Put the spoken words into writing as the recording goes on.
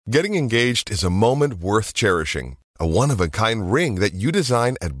Getting engaged is a moment worth cherishing. A one-of-a-kind ring that you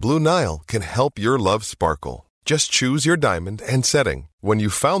design at Blue Nile can help your love sparkle. Just choose your diamond and setting. When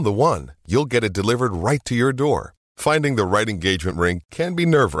you've found the one, you'll get it delivered right to your door. Finding the right engagement ring can be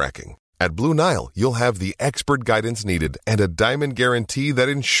nerve-wracking. At Blue Nile, you'll have the expert guidance needed and a diamond guarantee that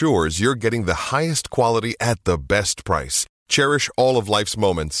ensures you're getting the highest quality at the best price. Cherish all of life's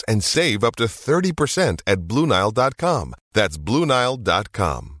moments and save up to 30% at BlueNile.com. That's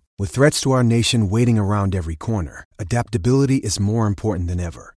BlueNile.com. With threats to our nation waiting around every corner, adaptability is more important than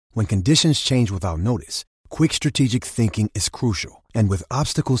ever. When conditions change without notice, quick strategic thinking is crucial. And with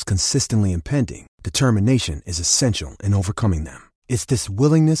obstacles consistently impending, determination is essential in overcoming them. It's this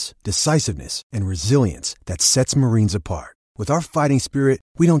willingness, decisiveness, and resilience that sets Marines apart. With our fighting spirit,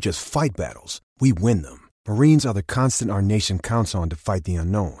 we don't just fight battles, we win them. Marines are the constant our nation counts on to fight the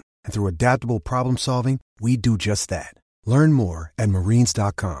unknown. And through adaptable problem solving, we do just that. Learn more at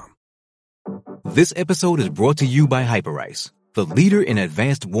marines.com. This episode is brought to you by Hyperice, the leader in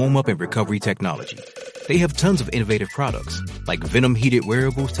advanced warm-up and recovery technology. They have tons of innovative products, like Venom-heated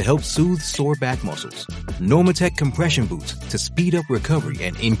wearables to help soothe sore back muscles, Normatec compression boots to speed up recovery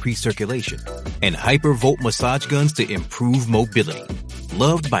and increase circulation, and Hypervolt massage guns to improve mobility.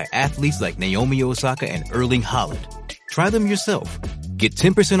 Loved by athletes like Naomi Osaka and Erling Haaland. Try them yourself. Get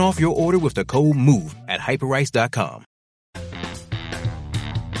 10% off your order with the code MOVE at Hyperice.com.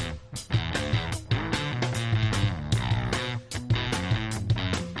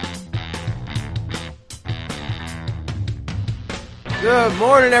 Good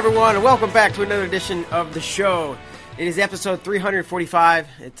morning, everyone, and welcome back to another edition of the show. It is episode 345.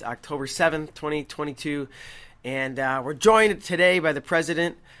 It's October 7th, 2022, and we're joined today by the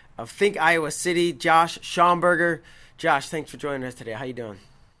president of Think Iowa City, Josh Schamberger. Josh, thanks for joining us today. How you doing?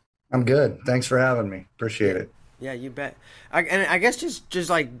 I'm good. Thanks for having me. Appreciate it. Yeah, you bet. And I guess just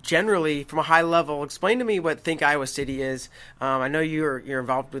like generally from a high level, explain to me what Think Iowa City is. I know you're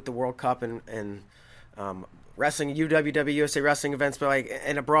involved with the World Cup and wrestling, UWW, USA Wrestling events, but like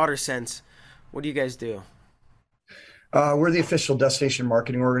in a broader sense, what do you guys do? We're the official destination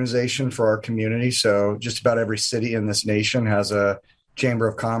marketing organization for our community. So just about every city in this nation has a Chamber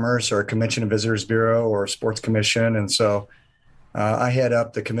of Commerce or a Convention and Visitors Bureau or a Sports Commission. And so I head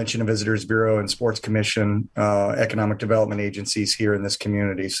up the Convention and Visitors Bureau and Sports Commission economic development agencies here in this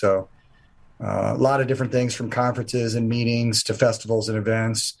community. So a lot of different things from conferences and meetings to festivals and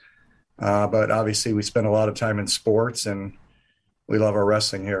events. But obviously we spend a lot of time in sports and we love our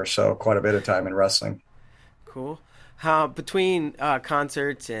wrestling here. So quite a bit of time in wrestling. Cool. Between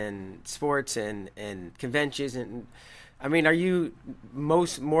concerts and sports and conventions, and I mean, are you more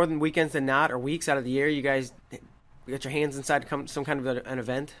than weekends than not, or weeks out of the year, you guys get your hands inside some kind of an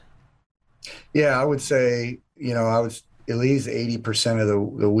event? Yeah, I would say, I was at least 80%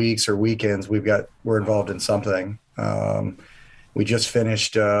 of the weeks or weekends we're involved in something. We just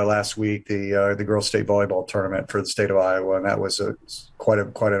finished last week the girls' state volleyball tournament for the state of Iowa, and that was quite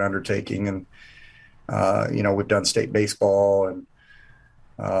an undertaking. And we've done state baseball and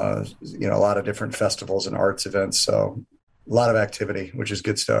a lot of different festivals and arts events. So a lot of activity, which is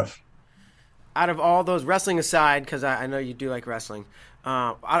good stuff. Out of all those, wrestling aside, because I know you do like wrestling,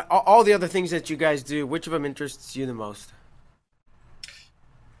 all the other things that you guys do, which of them interests you the most?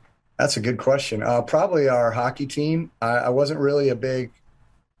 That's a good question. Probably our hockey team. I wasn't really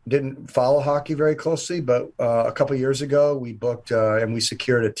didn't follow hockey very closely, but a couple of years ago we booked and we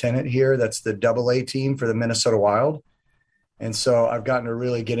secured a tenant here. That's the AA team for the Minnesota Wild. And so I've gotten to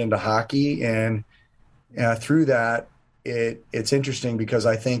really get into hockey, and through that, it's interesting because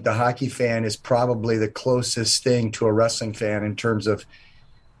I think the hockey fan is probably the closest thing to a wrestling fan in terms of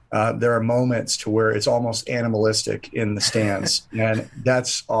there are moments to where it's almost animalistic in the stands, and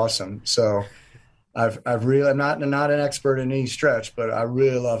that's awesome. So I'm not an expert in any stretch, but I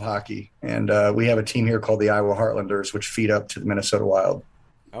really love hockey. And we have a team here called the Iowa Heartlanders, which feed up to the Minnesota Wild.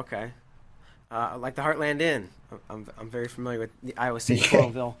 Okay. Like the Heartland Inn. I'm very familiar with the Iowa City,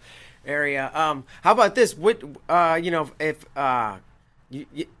 Coralville area. How about this? What, if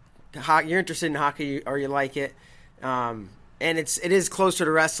you're interested in hockey or you like it, and it is closer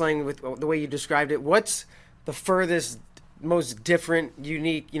to wrestling with the way you described it, what's the furthest, most different,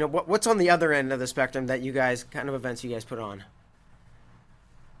 unique, what's on the other end of the spectrum that you guys, kind of events you guys put on?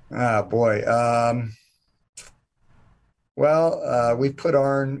 Ah, boy. We've put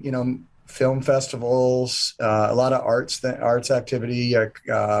on, film festivals, a lot of arts activity,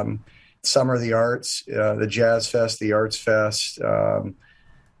 Summer of the Arts, the Jazz Fest, the Arts Fest, a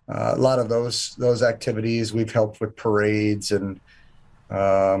lot of those activities. We've helped with parades and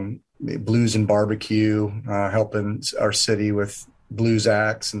blues and barbecue, helping our city with blues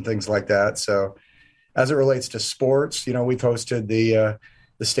acts and things like that. So as it relates to sports, we've hosted the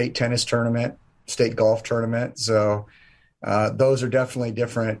state tennis tournament, state golf tournament. So those are definitely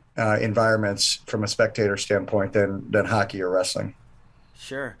different environments from a spectator standpoint than hockey or wrestling.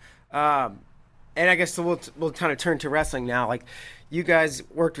 Sure. And I guess we'll kind of turn to wrestling now. Like, you guys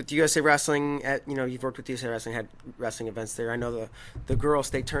worked with USA Wrestling you've worked with USA Wrestling, had wrestling events there. I know the girls'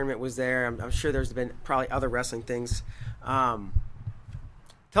 state tournament was there. I'm sure there's been probably other wrestling things. Tell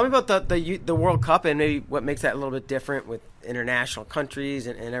me about the World Cup and maybe what makes that a little bit different with international countries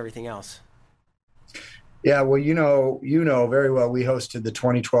and everything else. Yeah, well, very well, we hosted the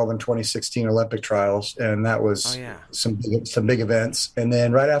 2012 and 2016 Olympic trials, and that was some big events. And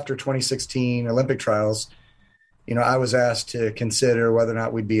then right after 2016 Olympic trials, I was asked to consider whether or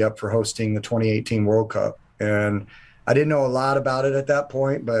not we'd be up for hosting the 2018 World Cup. And I didn't know a lot about it at that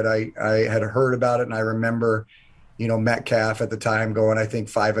point, but I had heard about it, and I remember, Metcalf at the time going, I think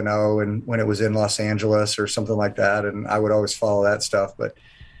 5-0, and when it was in Los Angeles or something like that, and I would always follow that stuff. But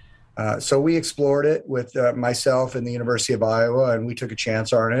so we explored it with myself and the University of Iowa, and we took a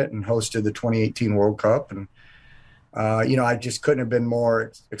chance on it and hosted the 2018 World Cup. And, I just couldn't have been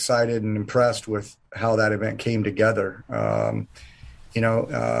more excited and impressed with how that event came together. All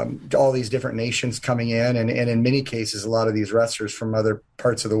these different nations coming in, and in many cases, a lot of these wrestlers from other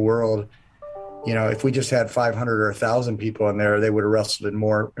parts of the world, if we just had 500 or 1,000 people in there, they would have wrestled in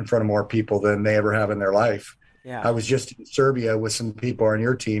front of more people than they ever have in their life. Yeah. I was just in Serbia with some people on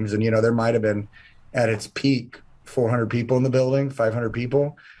your teams, and there might have been at its peak 400 people in the building, 500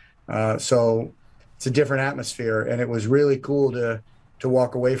 people. So it's a different atmosphere, and it was really cool to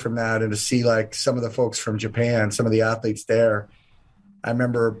walk away from that and to see like some of the folks from Japan, some of the athletes there. I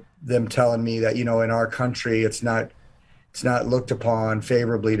remember them telling me that in our country it's not looked upon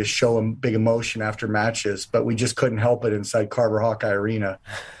favorably to show a big emotion after matches, but we just couldn't help it inside Carver Hawkeye Arena.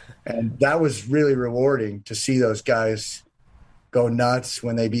 And that was really rewarding to see those guys go nuts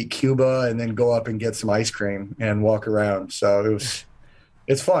when they beat Cuba and then go up and get some ice cream and walk around. So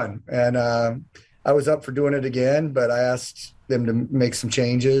it's fun. And I was up for doing it again, but I asked them to make some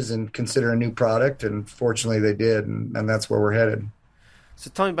changes and consider a new product. And fortunately they did. And that's where we're headed.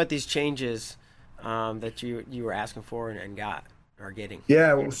 So tell me about these changes that you were asking for and got or getting.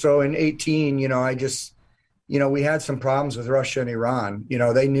 Yeah. So in 2018, I just, we had some problems with Russia and Iran.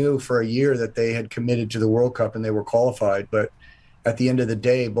 They knew for a year that they had committed to the World Cup and they were qualified. But at the end of the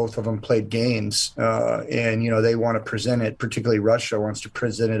day, both of them played games. And, they want to present it, particularly Russia wants to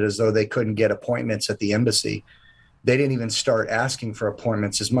present it as though they couldn't get appointments at the embassy. They didn't even start asking for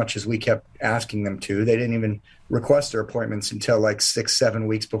appointments as much as we kept asking them to. They didn't even request their appointments until like 6-7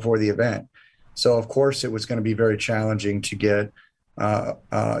 weeks before the event. So, of course, it was going to be very challenging to get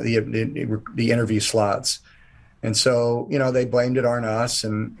the interview slots. And so, they blamed it on us,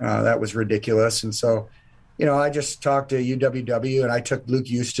 and that was ridiculous. And so, I just talked to UWW, and I took Luke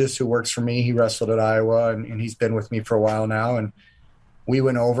Eustace, who works for me. He wrestled at Iowa, and he's been with me for a while now. And we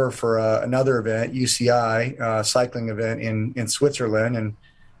went over for another event, UCI, cycling event in Switzerland. And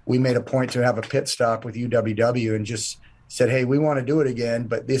we made a point to have a pit stop with UWW and just said, hey, we want to do it again,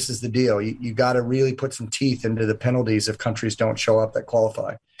 but this is the deal. You got to really put some teeth into the penalties if countries don't show up that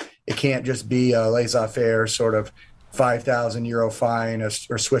qualify. It can't just be a laissez-faire sort of 5,000 euro fine or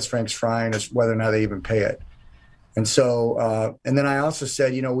Swiss francs fine, as whether or not they even pay it. And so, and then I also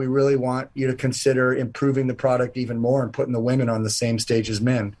said, we really want you to consider improving the product even more and putting the women on the same stage as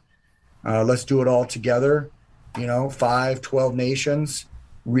men. Let's do it all together, 5, 12 nations,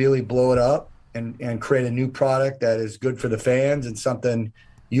 really blow it up and create a new product that is good for the fans and something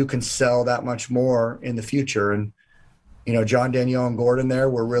you can sell that much more in the future. And, John, Danielle, and Gordon there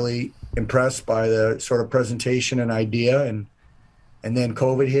were really impressed by the sort of presentation and idea. And then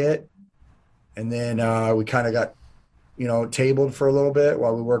COVID hit. And then we kind of got, tabled for a little bit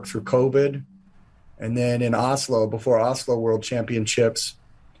while we worked through COVID. And then in Oslo, before Oslo World Championships,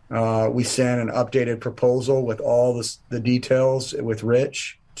 we sent an updated proposal with all the details with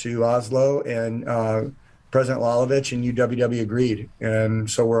Rich to Oslo, and President Lalovich and UWW agreed. And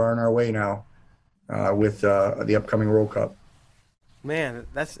so we're on our way now with the upcoming World Cup. Man,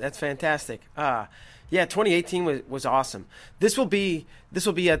 that's fantastic. 2018 was awesome. This will be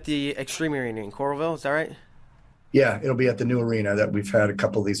at the Extreme Arena in Coralville. Is that right? Yeah, it'll be at the new arena that we've had a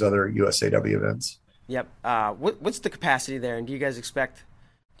couple of these other USAW events. Yep. What's the capacity there, and do you guys expect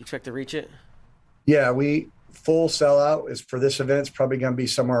to reach it? Yeah, full sellout is for this event. It's probably going to be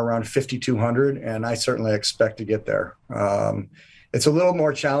somewhere around 5,200, and I certainly expect to get there. It's a little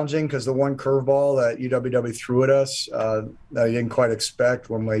more challenging because the one curveball that UWW threw at us that I didn't quite expect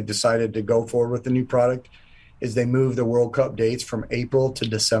when we decided to go forward with the new product is they moved the World Cup dates from April to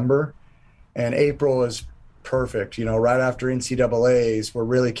December. And April is perfect. You know, right after NCAAs, we're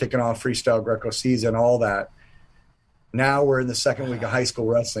really kicking off freestyle Greco season, all that. Now we're in the second week of high school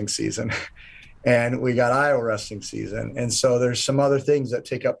wrestling season. And we got Iowa wrestling season. And so there's some other things that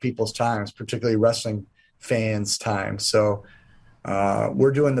take up people's times, particularly wrestling fans' time. So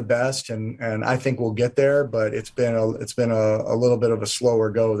we're doing the best, and I think we'll get there, but it's been a little bit of a slower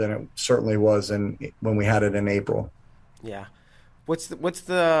go than it certainly was when we had it in April. Yeah. What's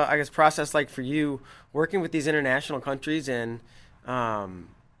the I guess process like for you working with these international countries and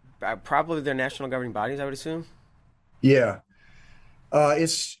probably their national governing bodies, I would assume? Yeah.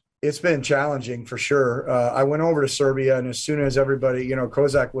 It's been challenging for sure. I went over to Serbia, and as soon as everybody, you know,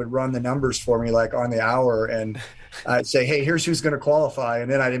 Kozak would run the numbers for me like on the hour, and I'd say, hey, here's who's going to qualify.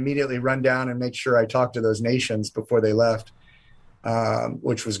 And then I'd immediately run down and make sure I talked to those nations before they left,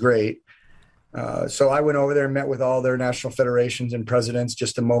 which was great. So I went over there and met with all their national federations and presidents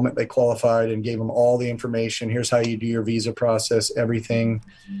just the moment they qualified and gave them all the information. Here's how you do your visa process, everything.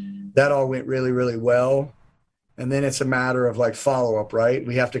 That all went really, really well. And then it's a matter of like follow-up, right?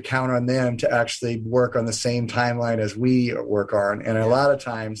 We have to count on them to actually work on the same timeline as we work on. And a lot of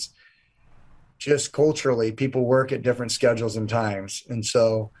times, just culturally, people work at different schedules and times. And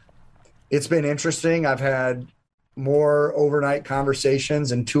so it's been interesting. I've had more overnight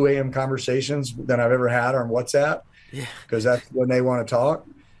conversations and 2 a.m. conversations than I've ever had on WhatsApp, because that's when they want to talk.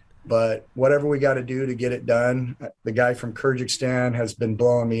 But whatever we got to do to get it done, the guy from Kyrgyzstan has been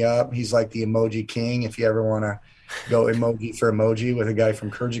blowing me up. He's like the emoji king. If you ever want to go emoji for emoji with a guy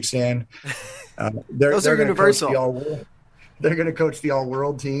from Kyrgyzstan, those are universal. They're going to coach the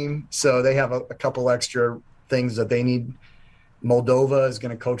all-world team. So they have a couple extra things that they need. Moldova is going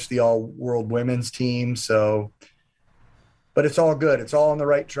to coach the all-world women's team. So, but it's all good. It's all on the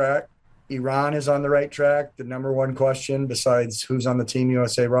right track. Iran is on the right track. The number one question, besides who's on the Team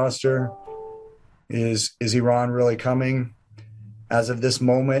USA roster, is Iran really coming? As of this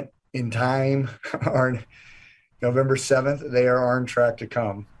moment in time, on November 7th, they are on track to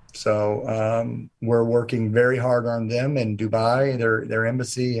come. So we're working very hard on them in Dubai, their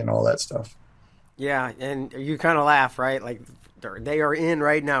embassy, and all that stuff. Yeah, and you kind of laugh, right? Like they are in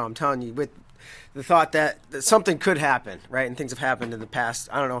right now. I'm telling you, with the thought that something could happen, right? And things have happened in the past.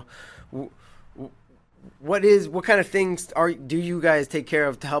 I don't know. What kind of things do you guys take care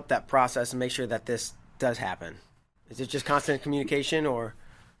of to help that process and make sure that this does happen? Is it just constant communication, or?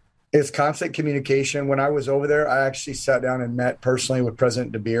 It's constant communication. When I was over there, I actually sat down and met personally with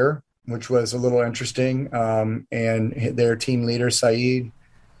President DeBeer, which was a little interesting, and their team leader, Saeed.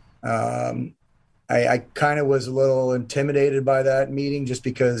 I kind of was a little intimidated by that meeting just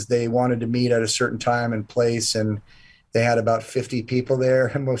because they wanted to meet at a certain time and place, and they had about 50 people there,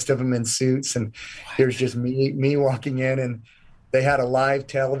 and most of them in suits. And here's just me walking in, and they had a live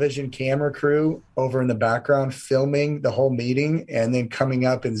television camera crew over in the background filming the whole meeting and then coming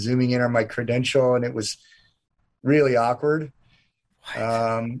up and zooming in on my credential. And it was really awkward.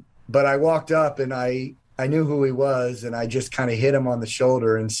 But I walked up and I knew who he was, and I just kind of hit him on the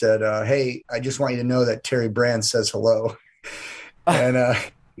shoulder and said, hey, I just want you to know that Terry Brand says hello. And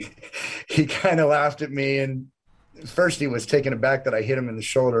he kind of laughed at me, and first he was taken aback that I hit him in the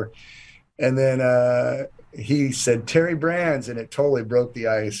shoulder. And then he said, Terry Brands, and it totally broke the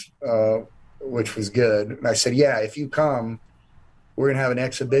ice, which was good. And I said, yeah, if you come, we're going to have an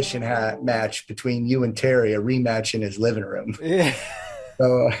exhibition match between you and Terry, a rematch in his living room. Yeah.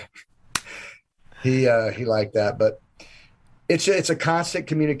 So he liked that. But it's a constant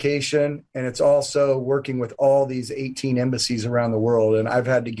communication, and it's also working with all these 18 embassies around the world. And I've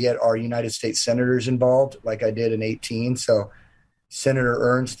had to get our United States senators involved like I did in 18. So Senator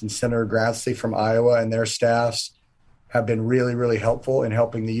Ernst and Senator Grassley from Iowa and their staffs have been really, really helpful in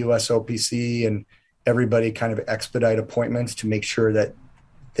helping the USOPC and everybody kind of expedite appointments to make sure that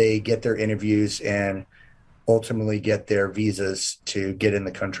they get their interviews and ultimately get their visas to get in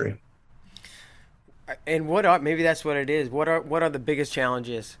the country. And maybe that's what it is. What are the biggest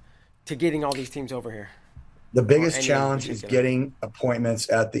challenges to getting all these teams over here? The biggest challenge is getting appointments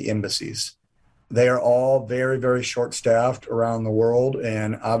at the embassies. They are all very, very short-staffed around the world,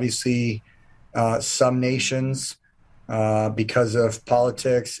 and obviously some nations, because of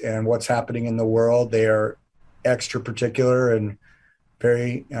politics and what's happening in the world, they are extra particular and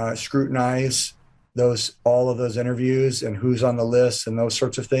very scrutinize all of those interviews and who's on the list and those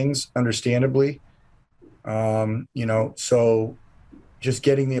sorts of things, understandably. So just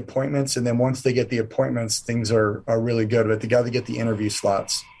getting the appointments, and then once they get the appointments, things are really good, but they got to get the interview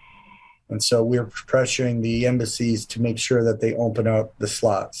slots. And so we're pressuring the embassies to make sure that they open up the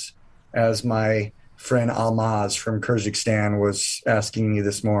slots. As my friend Almaz from Kyrgyzstan was asking me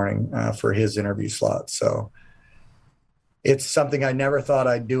this morning for his interview slot. So it's something I never thought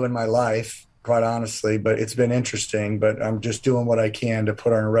I'd do in my life, quite honestly, but it's been interesting. But I'm just doing what I can to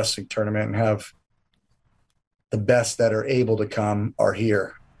put on a wrestling tournament and have the best that are able to come are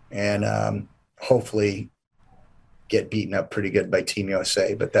here, and hopefully get beaten up pretty good by Team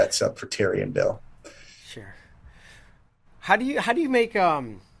USA. But that's up for Terry and Bill. Sure. How do you make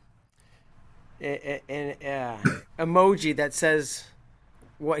an emoji that says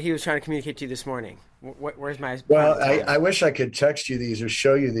what he was trying to communicate to you this morning? Where's my? Well, I wish I could text you these or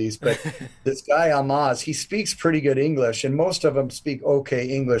show you these, but this guy Almaz, he speaks pretty good English, and most of them speak okay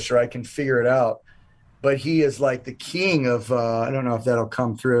English, or I can figure it out. But he is like the king of. I don't know if that'll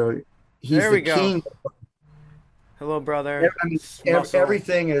come through. He's there we the king. Go. Hello, brother.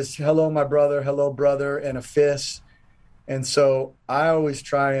 Everything is hello, my brother. Hello, brother, and a fist. And so I always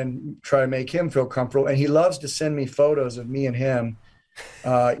try and make him feel comfortable, and he loves to send me photos of me and him.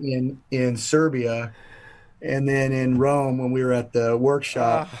 In Serbia, and then in Rome when we were at the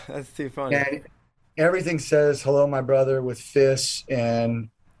workshop. That's too funny. And everything says hello, my brother, with fists and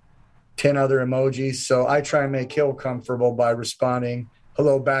 10 other emojis. So I try and make him comfortable by responding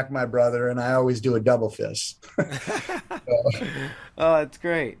hello back, my brother, and I always do a double fist. Oh, that's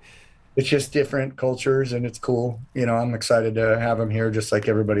great. It's just different cultures, and it's cool. I'm excited to have him here just like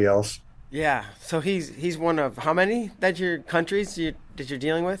everybody else. Yeah, so he's one of how many that your countries that you're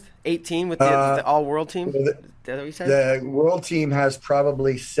dealing with? 18 with the all world team. Is that what you said? The world team has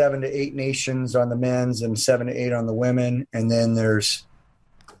probably 7 to 8 nations on the men's and 7 to 8 on the women, and then there's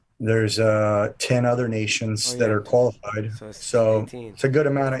 10 other nations that are qualified. So it's a good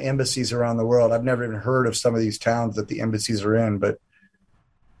amount of embassies around the world. I've never even heard of some of these towns that the embassies are in, but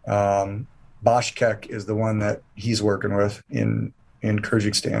Bashkek is the one that he's working with in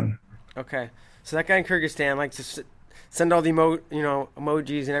Kyrgyzstan. Okay, so that guy in Kyrgyzstan likes to send all the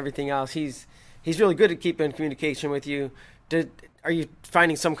emojis and everything else. He's really good at keeping communication with you. Are you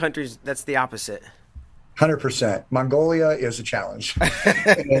finding some countries that's the opposite? 100%. Mongolia is a challenge.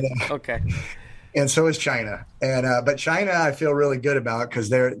 Okay. And so is China. And but China, I feel really good about because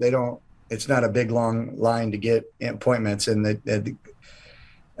they don't. It's not a big long line to get appointments, and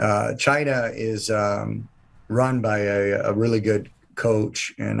China is run by a really good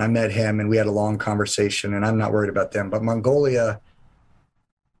coach, and I met him and we had a long conversation, and I'm not worried about them. But Mongolia,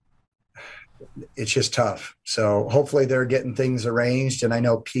 it's just tough. So hopefully they're getting things arranged, and I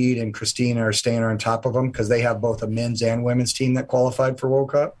know Pete and Christina are staying on top of them because they have both a men's and women's team that qualified for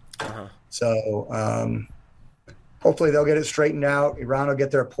World Cup. Uh-huh. So hopefully they'll get it straightened out. Iran will get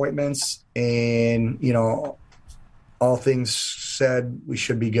their appointments, and all things said, we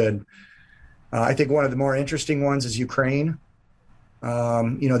should be good. I think one of the more interesting ones is Ukraine.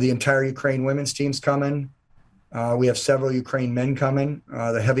 The entire Ukraine women's team's coming. We have several Ukraine men coming.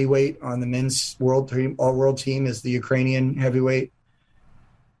 The heavyweight on the men's all-world team is the Ukrainian heavyweight.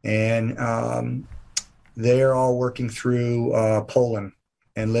 And they're all working through Poland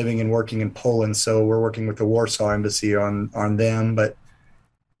and living and working in Poland. So we're working with the Warsaw Embassy on them. But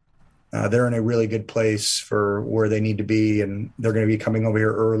they're in a really good place for where they need to be. And they're going to be coming over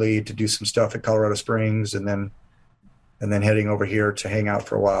here early to do some stuff at Colorado Springs, and then heading over here to hang out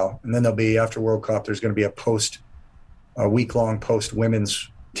for a while. And then there'll be, after World Cup, there's going to be a week-long post-women's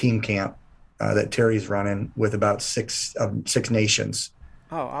team camp that Terry's running with about six nations.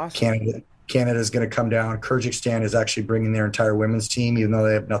 Oh, awesome. Canada's going to come down. Kyrgyzstan is actually bringing their entire women's team, even though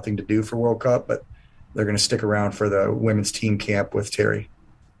they have nothing to do for World Cup, but they're going to stick around for the women's team camp with Terry.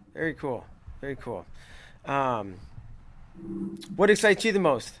 Very cool. Very cool. What excites you the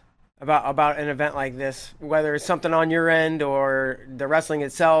most about an event like this, whether it's something on your end or the wrestling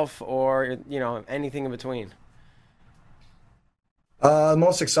itself or, anything in between? The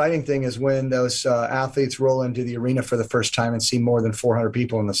most exciting thing is when those athletes roll into the arena for the first time and see more than 400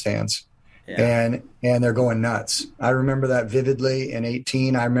 people in the stands. Yeah. And they're going nuts. I remember that vividly in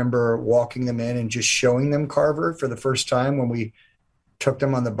 2018. I remember walking them in and just showing them Carver for the first time when we took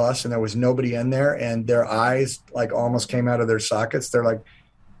them on the bus and there was nobody in there, and their eyes like almost came out of their sockets. They're like,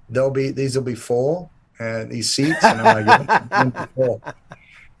 these will be full, and these seats. And I'm like, yeah, full.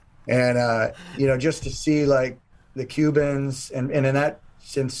 And, just to see like the Cubans and in that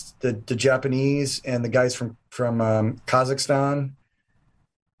since the Japanese and the guys from Kazakhstan,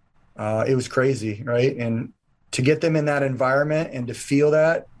 it was crazy. Right. And to get them in that environment and to feel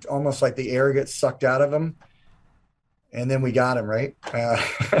that almost like the air gets sucked out of them. And then we got him, right? I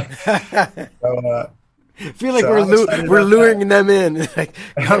feel like we're luring them in. Like,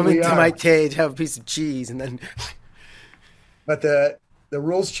 come into my cage, have a piece of cheese, and then. But the the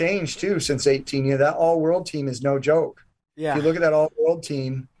rules changed too since 18. That all-world team is no joke. Yeah. If you look at that all-world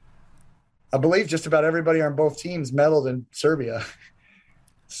team, I believe just about everybody on both teams medaled in Serbia.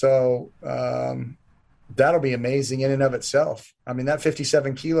 So that'll be amazing in and of itself. I mean, that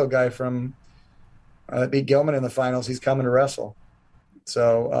 57-kilo guy from beat Gilman in the finals, he's coming to wrestle.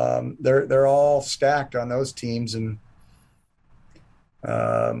 So they're all stacked on those teams. And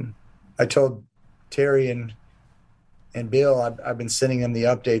I told Terry and Bill, I've been sending them the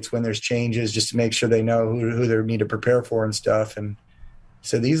updates when there's changes just to make sure they know who they need to prepare for and stuff. And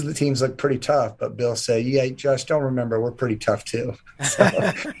so these teams look pretty tough, but Bill said, yeah, Josh, don't remember, we're pretty tough too. So,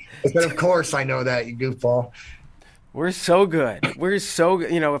 but of course I know that, you goofball. We're so good. We're so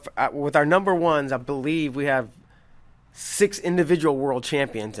good. With our number ones, I believe we have 6 individual world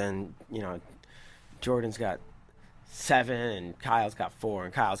champions, and, Jordan's got 7, and Kyle's got 4,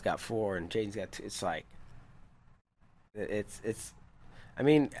 and Kyle's got 4, and Jaden's got 2. It's like, it's. I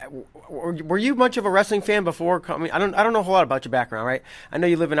mean, were you much of a wrestling fan before coming? I don't know a whole lot about your background, right? I know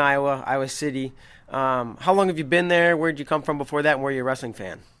you live in Iowa City. How long have you been there? Where did you come from before that, and were you a wrestling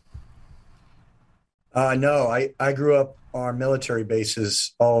fan? No, I grew up on military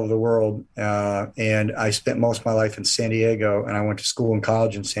bases all over the world, and I spent most of my life in San Diego, and I went to school and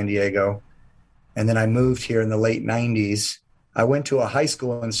college in San Diego. And then I moved here in the late 90s. I went to a high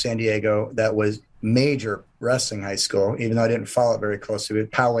school in San Diego that was major wrestling high school, even though I didn't follow it very closely,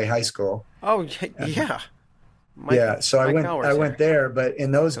 but Poway High School. Oh, yeah. So I went there, but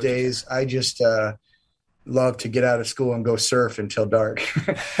in those days, I just loved to get out of school and go surf until dark.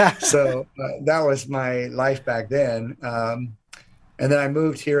 So that was my life back then. And then I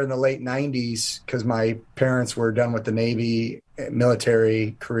moved here in the late 90s because my parents were done with the Navy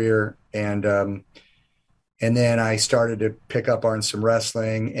military career. And then I started to pick up on some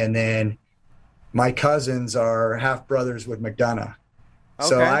wrestling. And then my cousins are half brothers with McDonough. Okay.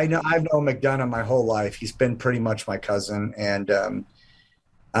 So I've known McDonough my whole life. He's been pretty much my cousin. And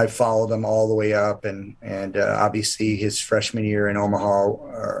I followed him all the way up, and obviously his freshman year in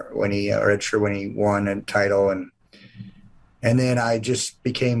Omaha, when he won a title, and then I just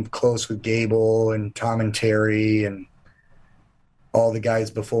became close with Gable and Tom and Terry and all the guys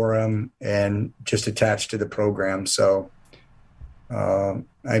before him, and just attached to the program. So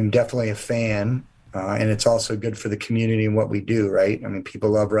I'm definitely a fan, and it's also good for the community and what we do, right? I mean, people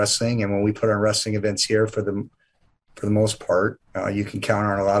love wrestling, and when we put on wrestling events here, for the most part, you can count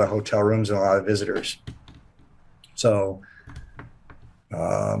on a lot of hotel rooms and a lot of visitors. So,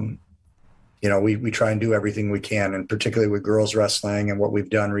 we try and do everything we can, and particularly with girls wrestling and what we've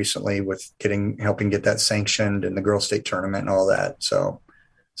done recently with helping get that sanctioned and the girls state tournament and all that. So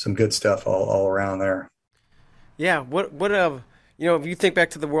some good stuff all around there. Yeah. If you think back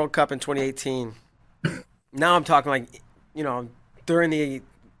to the World Cup in 2018, now I'm talking during the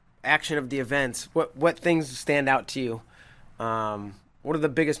action of the events, what things stand out to you? What are the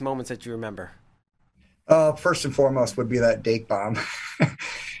biggest moments that you remember? First and foremost would be that Dake bomb.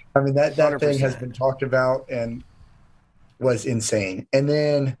 I mean, that 100%. Thing has been talked about and was insane. And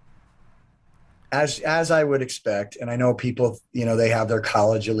then as I would expect, and I know people, they have their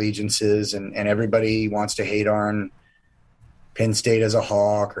college allegiances, and everybody wants to hate on Penn State as a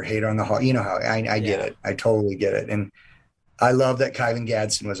Hawk or hate on the Hawk. You know how I get it. I totally get it. And I love that Kyvan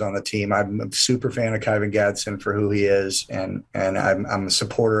Gadsden was on the team. I'm a super fan of Kyvan Gadsden for who he is, and I'm a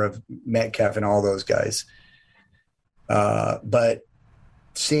supporter of Metcalf and all those guys. But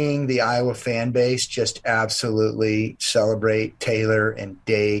seeing the Iowa fan base just absolutely celebrate Taylor and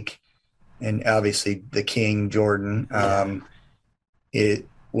Dake, and obviously the King Jordan, it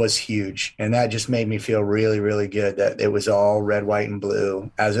was huge, and that just made me feel really, really good that it was all red, white, and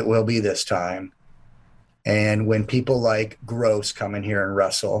blue, as it will be this time. And when people like Gross come in here and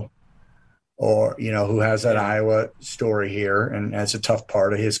wrestle, or, who has that Iowa story here, and that's a tough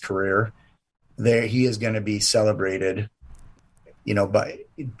part of his career, he is going to be celebrated, by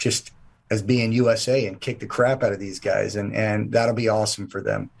just as being USA, and kick the crap out of these guys. And that'll be awesome for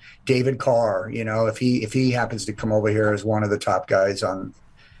them. David Carr, if he happens to come over here as one of the top guys on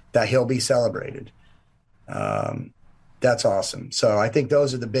that, he'll be celebrated. That's awesome. So I think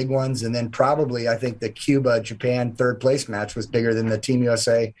those are the big ones. And then probably I think the Cuba-Japan third place match was bigger than the Team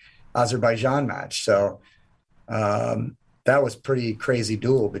USA Azerbaijan match. So that was pretty crazy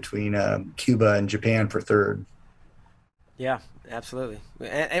duel between Cuba and Japan for third. Yeah, absolutely.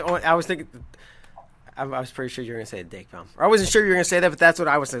 And I was thinking, I was pretty sure you were going to say a Dake bomb. Or I wasn't sure you were going to say that, but that's what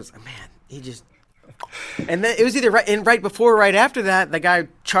I was saying. Man, he just. And then it was either right before or right after that, the guy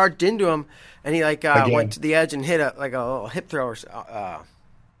charged into him, and he went to the edge and hit a little hip throw or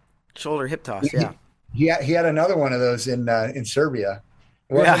shoulder hip toss. Yeah. He had another one of those in Serbia.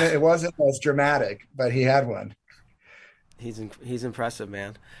 Yeah. It wasn't as dramatic, but he had one. He's impressive,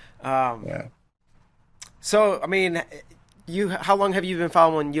 man. Um, Yeah. so I mean, how long have you been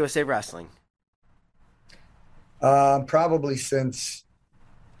following USA Wrestling? Probably since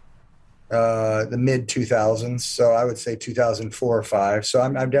the mid 2000s. So I would say 2004 or five. So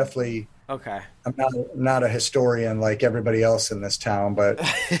I'm definitely, Okay. I'm not a historian like everybody else in this town, but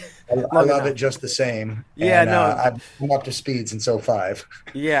I Long love it enough. just the same. Yeah, And no, I'm up to speed since '05.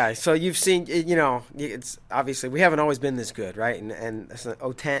 yeah. So you've seen, it's obviously we haven't always been this good, right? And so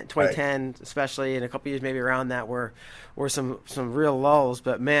 2010, especially, and a couple years maybe around that were some real lulls.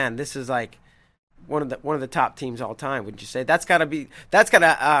 But man, this is like one of the top teams all time. Wouldn't you say? That's gotta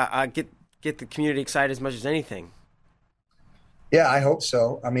get the community excited as much as anything. Yeah, I hope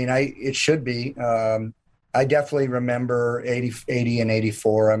so. I mean, it should be. I definitely remember 80 and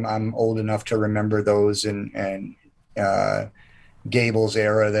 84. I'm old enough to remember those and Gable's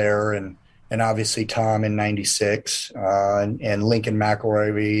era there and obviously Tom in 96 and Lincoln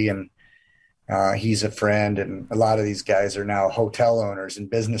McElroy and he's a friend, and a lot of these guys are now hotel owners and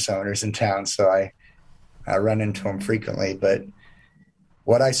business owners in town. So I run into them frequently, but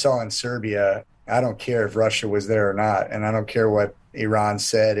what I saw in Serbia, I don't care if Russia was there or not, and I don't care what Iran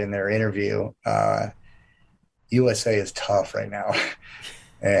said in their interview. USA is tough right now,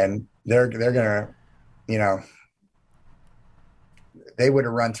 and they're gonna, you know, they would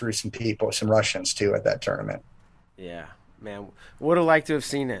have run through some people, some Russians too, at that tournament. Yeah, man, would have liked to have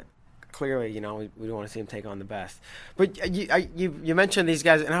seen it. Clearly, we don't want to see him take on the best. But you mentioned these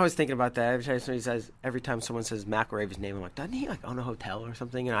guys, and I was thinking about that every time someone says McElraven's name, I'm like, doesn't he like own a hotel or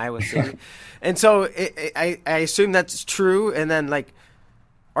something in Iowa City? And so I assume that's true. And then like,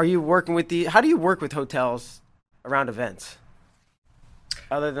 are you working with how do you work with hotels around events?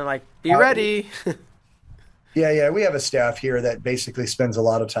 Other than like, be ready. Yeah. We have a staff here that basically spends a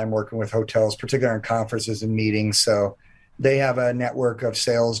lot of time working with hotels, particularly in conferences and meetings. So they have a network of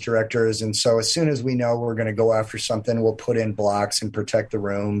sales directors. And so as soon as we know we're going to go after something, we'll put in blocks and protect the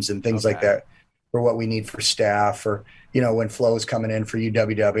rooms and things like that for what we need for staff or, when Flo's coming in for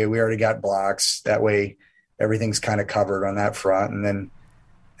UWW, we already got blocks. That way everything's kind of covered on that front. And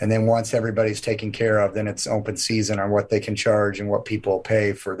then once everybody's taken care of, then it's open season on what they can charge and what people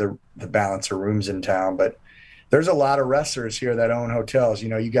pay for the balance of rooms in town. But there's a lot of wrestlers here that own hotels.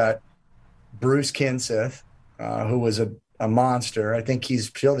 You got Bruce Kinseth, who was a monster. I think he's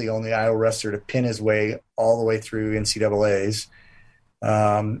still the only Iowa wrestler to pin his way all the way through NCAAs.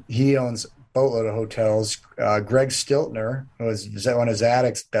 He owns a boatload of hotels. Greg Stiltner, who is one of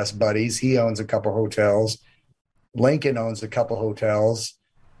Zadok's best buddies, he owns a couple hotels. Lincoln owns a couple hotels.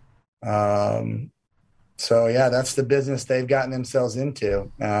 So yeah, that's the business they've gotten themselves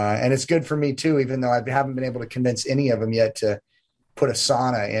into. And it's good for me too, even though I haven't been able to convince any of them yet to put a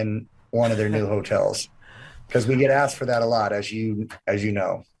sauna in one of their new hotels. Because we get asked for that a lot, as you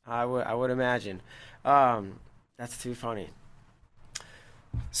know. I would imagine. That's too funny.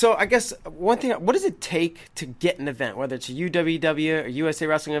 So I guess one thing, what does it take to get an event, whether it's a UWW or USA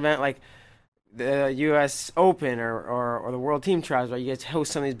Wrestling event, like the U.S. Open or the World Team Trials, right? You guys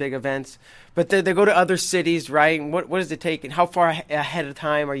host some of these big events, but they go to other cities, right? And what does it take, and how far ahead of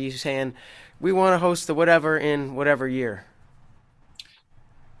time are you saying we want to host the whatever in whatever year?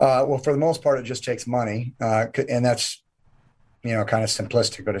 Well, for the most part, it just takes money, and that's kind of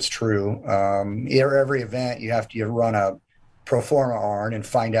simplistic, but it's true. Every event you run a pro forma on and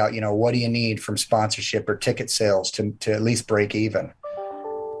find out what do you need from sponsorship or ticket sales to at least break even,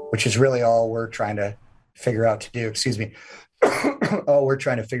 which is really all we're trying to figure out to do. Excuse me, all we're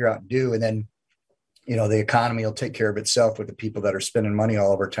trying to figure out and do, and then the economy will take care of itself with the people that are spending money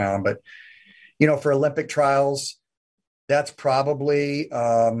all over town. But for Olympic trials, that's probably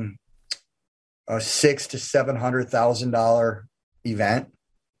a $600,000 to $700,000 event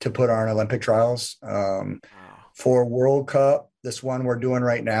to put on Olympic trials. For World Cup, this one we're doing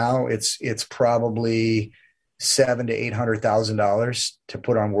right now, it's probably $700,000 to $800,000 to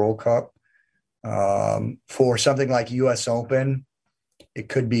put on World Cup. For something like U.S. Open, it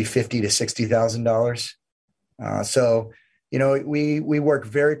could be $50,000 to $60,000. So we work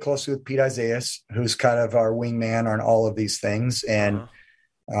very closely with Pete Isaias, who's kind of our wingman on all of these things, and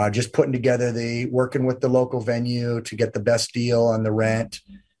just putting together working with the local venue to get the best deal on the rent,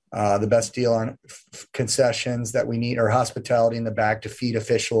 the best deal on concessions that we need, or hospitality in the back to feed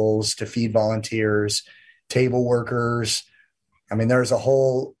officials, to feed volunteers, table workers. I mean, there's a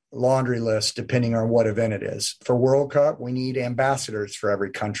whole laundry list depending on what event it is. For World Cup, we need ambassadors for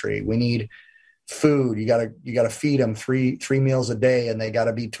every country. We need food. You gotta feed them three meals a day, and they got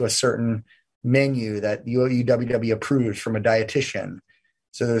to be to a certain menu that UWW approves from a dietitian.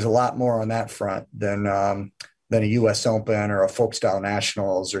 So there's a lot more on that front than a U.S. Open or a folk style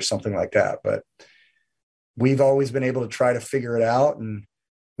nationals or something like that. But we've always been able to try to figure it out, and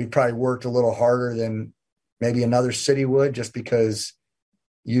we've probably worked a little harder than maybe another city would, just because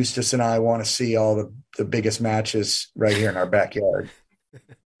Eustace and I want to see all the biggest matches right here in our backyard.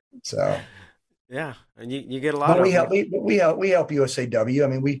 So Yeah, and you get a lot but of we help like, we help USAW. I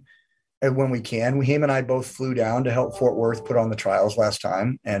mean, we when we can, him and I both flew down to help Fort Worth put on the trials last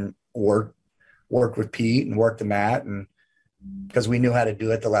time and worked with Pete and worked the mat, and because we knew how to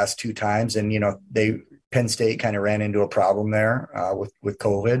do it the last two times. And, Penn State kind of ran into a problem there with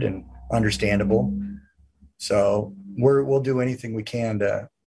COVID, and understandable. So we'll do anything we can to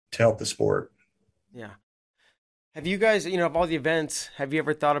help the sport. yeah. Have you guys, of all the events, have you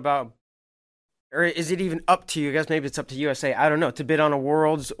ever thought about, or is it even up to you? I guess maybe it's up to USA, I don't know, to bid on a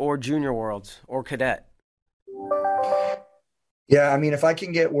Worlds or Junior Worlds or Cadet? Yeah, I mean, if I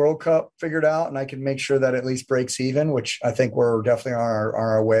can get World Cup figured out and I can make sure that at least breaks even, which I think we're definitely on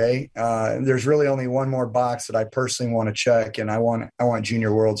our way. There's really only one more box that I personally want to check, and I want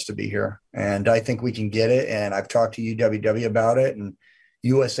Junior Worlds to be here, and I think we can get it. And I've talked to UWW about it, and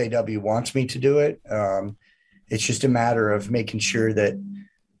USAW wants me to do it. It's just a matter of making sure that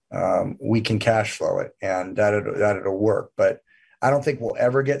we can cash flow it, and that it'll work. But I don't think we'll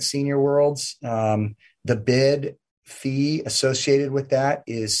ever get Senior Worlds. The bid fee associated with that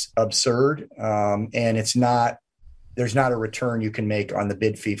is absurd, and there's not a return you can make on the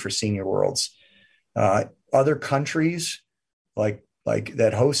bid fee for Senior Worlds. Other countries like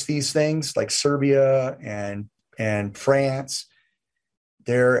that host these things, like Serbia and France,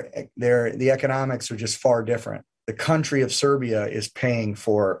 the economics are just far different. The country of Serbia is paying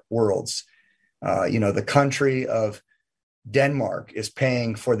for Worlds. The country of Denmark is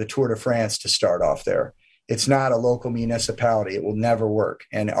paying for the Tour de France to start off there. It's not a local municipality. It will never work.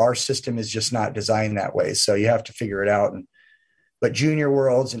 And our system is just not designed that way. So you have to figure it out. But Junior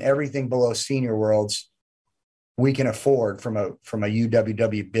Worlds and everything below Senior Worlds, we can afford from a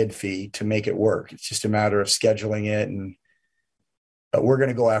UWW bid fee to make it work. It's just a matter of scheduling it. But we're going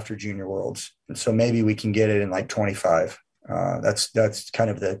to go after Junior Worlds. And so maybe we can get it in like 25. That's kind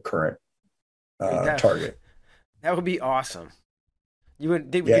of the current target. That would be awesome.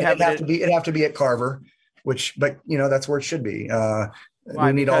 It'd have to be at Carver. But that's where it should be.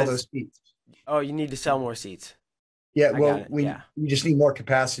 We need all those seats. Oh, you need to sell more seats. Yeah, well, we just need more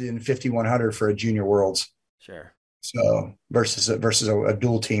capacity than 5,100 for a Junior Worlds. Sure. So versus a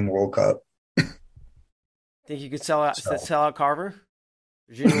dual team World Cup. Think you could sell out Carver?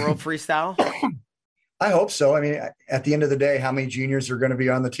 Junior World Freestyle? I hope so. I mean, at the end of the day, how many juniors are going to be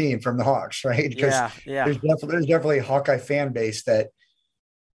on the team from the Hawks, right? Because there's definitely a Hawkeye fan base that,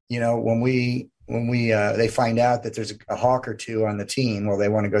 when they find out that there's a Hawk or two on the team, well, they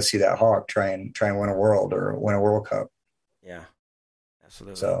want to go see that Hawk try and win a World or win a World Cup. Yeah,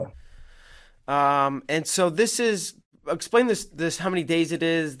 absolutely. So, and so this is, explain this how many days it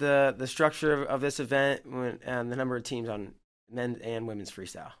is, the structure of this event, and the number of teams on men's and women's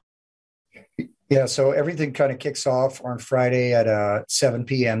freestyle. Yeah, so everything kind of kicks off on Friday at 7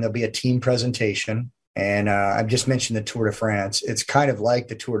 p.m. There'll be a team presentation. And I've just mentioned the Tour de France. It's kind of like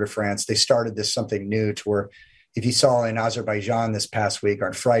the Tour de France. They started this something new to where, if you saw in Azerbaijan this past week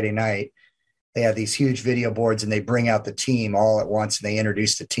on Friday night, they have these huge video boards and they bring out the team all at once and they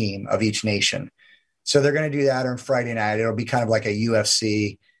introduce the team of each nation. So they're going to do that on Friday night. It'll be kind of like a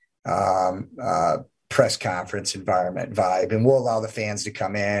UFC press conference environment vibe. And we'll allow the fans to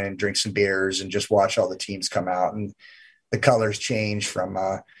come in and drink some beers and just watch all the teams come out. And the colors change from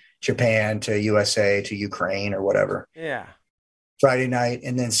Japan to USA to Ukraine or whatever. Yeah. Friday night.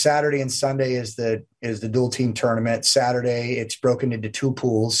 And then Saturday and Sunday is the dual team tournament. Saturday, it's broken into two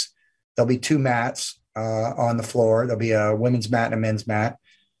pools. There'll be two mats on the floor. There'll be a women's mat and a men's mat.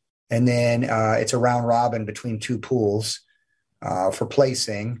 And then it's a round robin between two pools for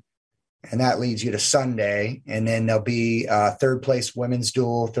placing. And that leads you to Sunday. And then there'll be third place women's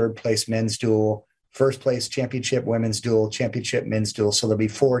duel, third place men's duel, first place championship women's duel, championship men's duel. So there'll be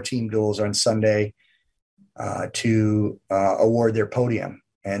 4 team duels on Sunday to award their podium.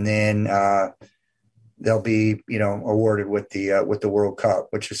 And then they'll be, awarded with the World Cup,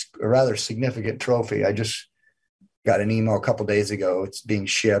 which is a rather significant trophy. I just got an email a couple days ago. It's being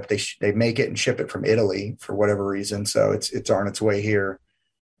shipped. They make it and ship it from Italy for whatever reason. So it's on its way here.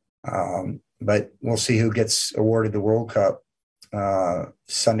 But we'll see who gets awarded the World Cup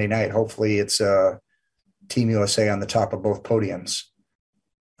Sunday night. Hopefully it's Team USA on the top of both podiums.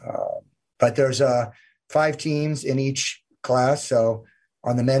 But there's 5 teams in each class. So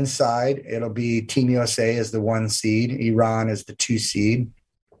on the men's side, it'll be Team USA as the 1 seed, Iran as the 2 seed,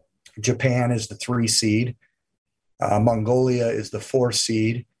 Japan is the 3 seed. Mongolia is the 4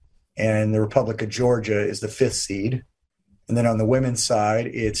 seed. And the Republic of Georgia is the 5th seed. And then on the women's side,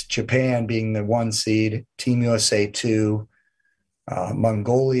 it's Japan being the 1 seed, Team USA 2,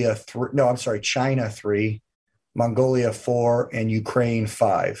 Mongolia 3, no, I'm sorry, China 3, Mongolia 4, and Ukraine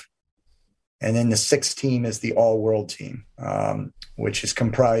 5. And then the 6th team is the all-world team, which is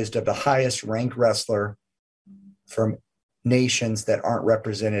comprised of the highest ranked wrestler from nations that aren't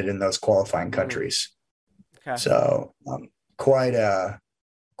represented in those qualifying countries. Okay. So quite a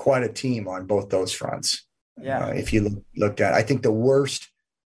team on both those fronts. Yeah. If you looked at, I think the worst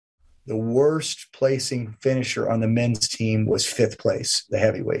placing finisher on the men's team was 5th place, the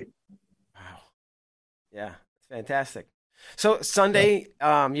heavyweight. Wow. Yeah, it's fantastic. So Sunday,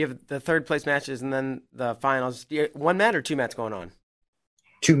 you have the 3rd place matches and then the finals. One mat or 2 mats going on?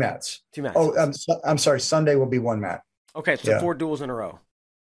 2 mats. 2 mats. Oh, I'm sorry. Sunday will be 1 mat. Okay, so 4 duels in a row.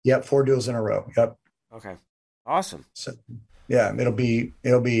 Yep, 4 duels in a row. Yep. Okay, awesome. So, yeah, it'll be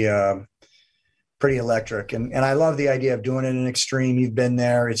pretty electric, and I love the idea of doing it in Extreme. You've been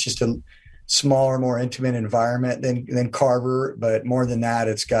there. It's just a smaller, more intimate environment than Carver, but more than that,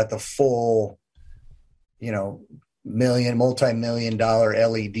 it's got the full, multi-million dollar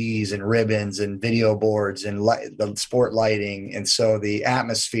LEDs and ribbons and video boards and the sport lighting, and so the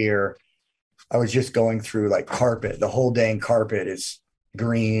atmosphere. I was just going through like carpet. The whole dang carpet is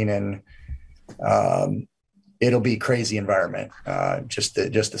green, and it'll be crazy environment. Just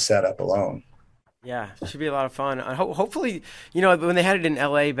the setup alone. Yeah, it should be a lot of fun. Hopefully, when they had it in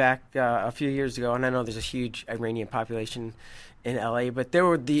LA back a few years ago, and I know there's a huge Iranian population in LA, but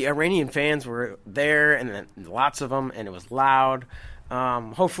the Iranian fans were there, and lots of them, and it was loud.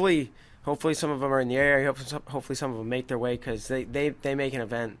 Hopefully some of them are in the area. Hopefully some of them make their way, because they make an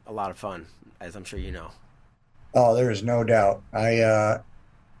event a lot of fun, as I'm sure you know. Oh, there is no doubt.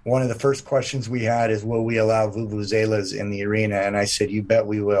 One of the first questions we had is, will we allow vuvuzelas in the arena? And I said, you bet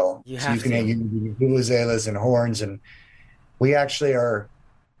we will. You can have vuvuzelas and horns. And we actually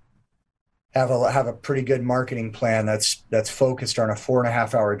have a pretty good marketing plan that's focused on a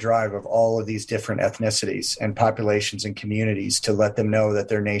 4.5-hour drive of all of these different ethnicities and populations and communities to let them know that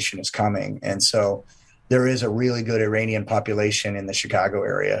their nation is coming. And so there is a really good Iranian population in the Chicago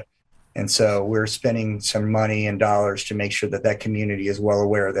area. And so we're spending some money and dollars to make sure that community is well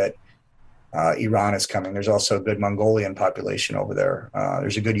aware that Iran is coming. There's also a good Mongolian population over there.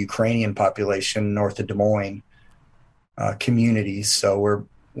 There's a good Ukrainian population north of Des Moines communities. So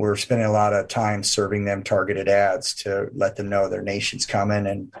we're spending a lot of time serving them targeted ads to let them know their nation's coming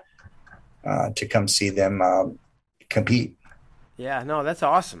and to come see them compete. Yeah, no, that's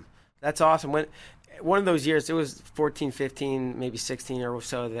awesome. That's awesome. One of those years, it was 14, 15, maybe 16 or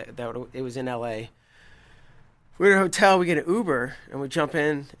so that it was in LA. We're in a hotel, we get an Uber, and we jump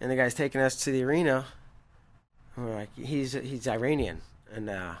in, and the guy's taking us to the arena. And we're like, he's Iranian.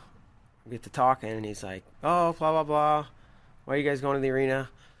 And we get to talking, and he's like, oh, blah, blah, blah. Why are you guys going to the arena?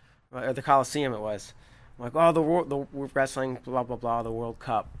 Or the Coliseum it was. I'm like, oh, the wrestling, blah, blah, blah, the World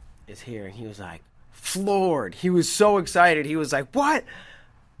Cup is here. And he was like, floored. He was so excited. He was like, what?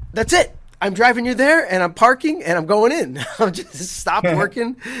 That's it. I'm driving you there, and I'm parking, and I'm going in. I'm just stopped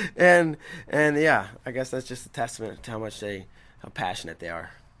working, and yeah, I guess that's just a testament to how passionate they are.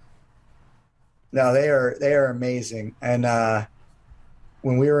 No, they are amazing. And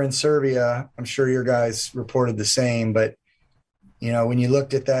when we were in Serbia, I'm sure your guys reported the same. But when you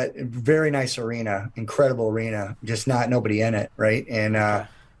looked at that very nice arena, incredible arena, just nobody in it, right? And I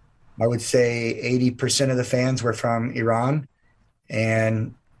would say 80% of the fans were from Iran,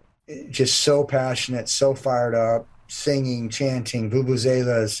 and just so passionate, so fired up, singing, chanting,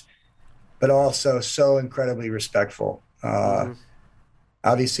 vuvuzelas, but also so incredibly respectful.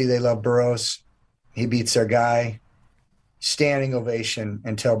 Obviously, they love Burroughs. He beats their guy. Standing ovation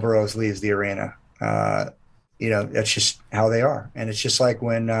until Burroughs leaves the arena. That's just how they are. And it's just like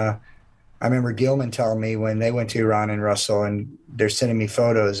when I remember Gilman telling me when they went to Iran and Russell, and they're sending me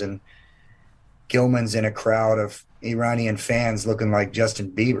photos, and Gilman's in a crowd of Iranian fans looking like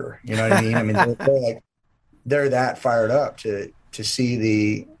Justin Bieber. You know what I mean? I mean, they're that fired up to see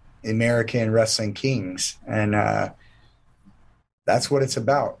the American wrestling kings. And that's what it's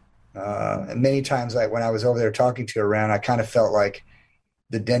about. And many times when I was over there talking to Iran, I kind of felt like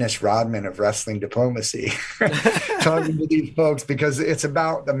the Dennis Rodman of wrestling diplomacy, talking to these folks, because it's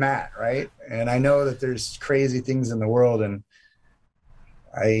about the mat, right? And I know that there's crazy things in the world, and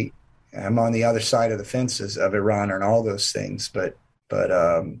I'm on the other side of the fences of Iran and all those things, but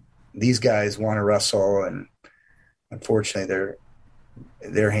these guys want to wrestle, and unfortunately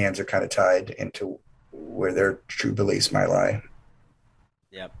their hands are kind of tied into where their true beliefs might lie.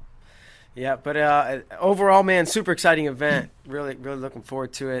 Yep. Yeah, but overall, man, super exciting event. Really, really looking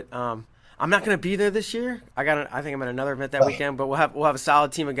forward to it. I'm not going to be there this year. I think I'm at another event that weekend, but we'll have a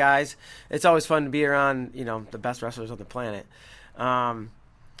solid team of guys. It's always fun to be around, the best wrestlers on the planet. And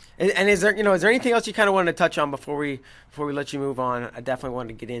is there anything else you kind of wanted to touch on before we let you move on? I definitely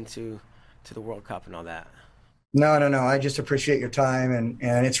wanted to get into the World Cup and all that. No. I just appreciate your time,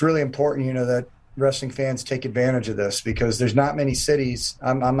 and it's really important, that wrestling fans take advantage of this, because there's not many cities.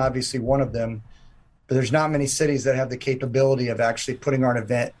 I'm obviously one of them, but there's not many cities that have the capability of actually putting on an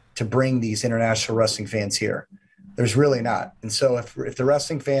event to bring these international wrestling fans here. There's really not. And so if the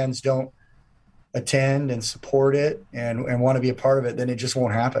wrestling fans don't attend and support it and want to be a part of it, then it just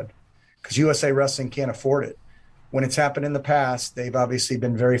won't happen, because USA Wrestling can't afford it. When it's happened in the past, they've obviously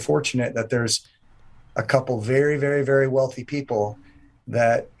been very fortunate that there's a couple very, very, very wealthy people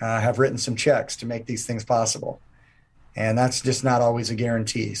that have written some checks to make these things possible. And that's just not always a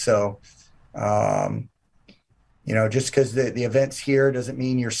guarantee. So, just because the event's here doesn't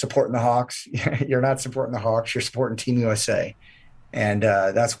mean you're supporting the Hawks. You're not supporting the Hawks. You're supporting Team USA. And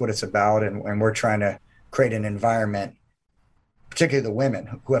that's what it's about. And we're trying to create an environment, particularly the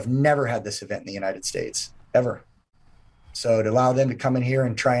women who have never had this event in the United States, ever. So to allow them to come in here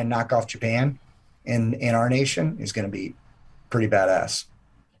and try and knock off Japan in our nation is going to be pretty badass.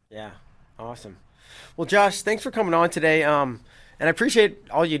 Yeah. Awesome. Well, Josh, thanks for coming on today. And I appreciate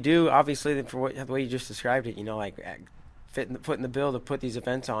all you do, obviously, for the way you just described it, putting the bill to put these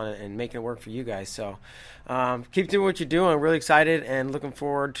events on and making it work for you guys. So keep doing what you're doing. I'm really excited and looking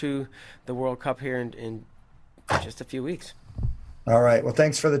forward to the World Cup here in just a few weeks. All right. Well,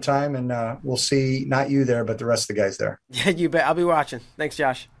 thanks for the time, and we'll see not you there, but the rest of the guys there. Yeah, you bet. I'll be watching. Thanks,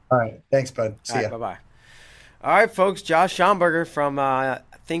 Josh. All right. Thanks, bud. See ya. Bye-bye. All right, folks. Josh Schamberger from,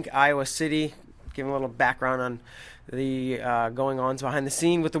 Iowa City, giving a little background on the going-ons behind the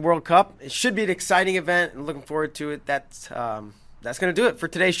scene with the World Cup. It should be an exciting event, and looking forward to it. That's going to do it for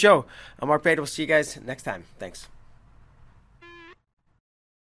today's show. I'm Mark Bader. We'll see you guys next time. Thanks.